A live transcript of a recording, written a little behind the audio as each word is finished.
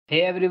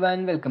Hey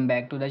everyone, welcome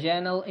back to the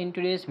channel. In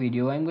today's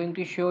video, I'm going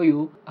to show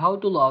you how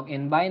to log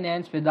in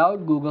Binance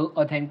without Google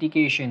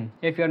Authentication.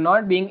 If you're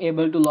not being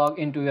able to log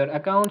into your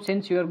account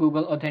since your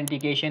Google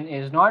Authentication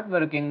is not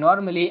working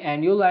normally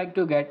and you like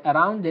to get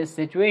around this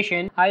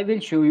situation, I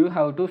will show you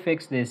how to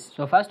fix this.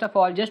 So first of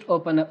all, just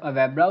open up a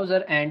web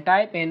browser and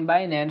type in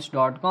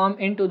binance.com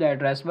into the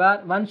address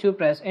bar. Once you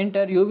press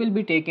enter, you will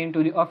be taken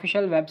to the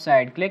official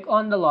website. Click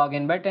on the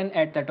login button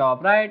at the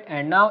top right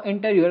and now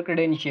enter your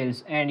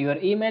credentials and your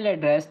email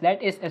address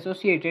that is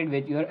associated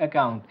with your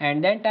account,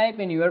 and then type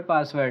in your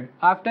password.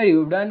 After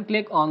you've done,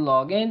 click on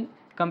login.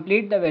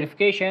 Complete the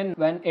verification.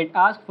 When it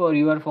asks for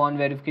your phone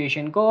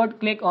verification code,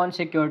 click on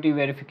security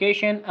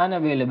verification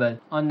unavailable.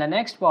 On the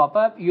next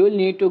pop-up, you'll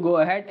need to go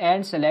ahead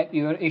and select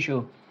your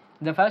issue.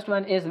 The first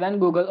one is when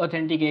Google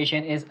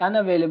Authentication is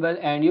unavailable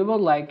and you would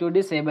like to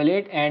disable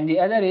it, and the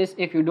other is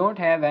if you don't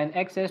have an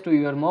access to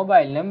your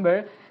mobile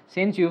number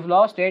since you've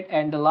lost it,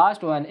 and the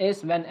last one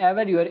is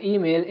whenever your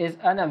email is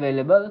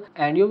unavailable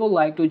and you would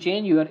like to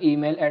change your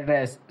email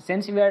address.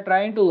 Since we are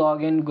trying to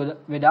log in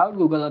without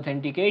Google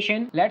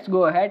Authentication, let's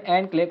go ahead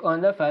and click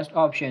on the first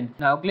option.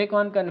 Now click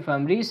on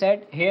confirm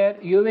reset. Here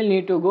you will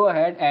need to go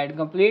ahead and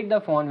complete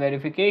the phone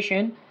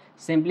verification.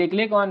 Simply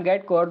click on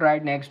get code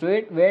right next to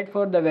it. Wait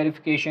for the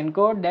verification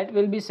code that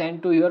will be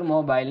sent to your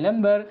mobile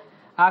number.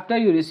 After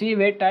you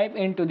receive it, type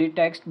into the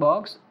text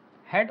box.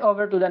 Head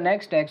over to the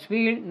next text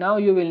field. Now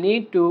you will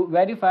need to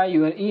verify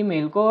your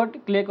email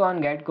code. Click on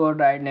get code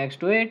right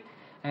next to it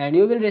and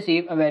you will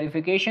receive a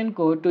verification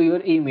code to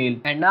your email.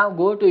 And now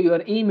go to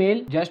your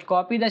email, just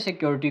copy the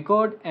security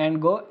code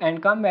and go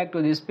and come back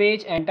to this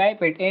page and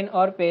type it in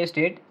or paste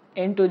it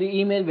into the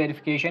email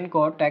verification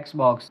code text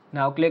box.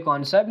 Now click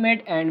on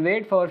submit and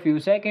wait for a few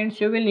seconds.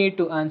 You will need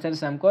to answer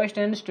some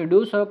questions. To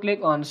do so,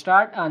 click on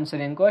start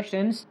answering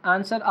questions.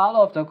 Answer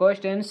all of the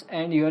questions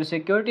and your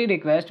security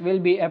request will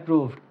be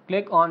approved.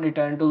 Click on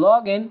return to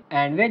login,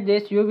 and with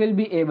this you will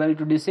be able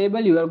to disable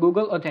your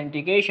Google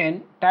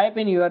Authentication. Type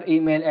in your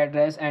email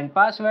address and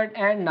password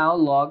and now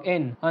log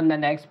in. On the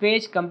next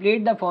page,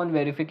 complete the phone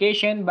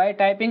verification by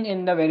typing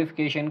in the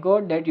verification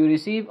code that you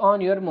receive on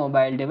your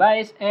mobile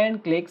device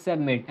and click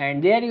submit.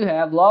 And there you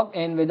have logged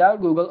in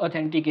without Google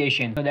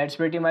Authentication. So that's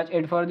pretty much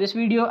it for this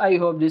video. I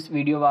hope this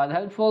video was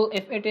helpful.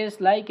 If it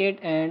is, like it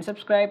and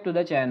subscribe to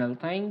the channel.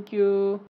 Thank you.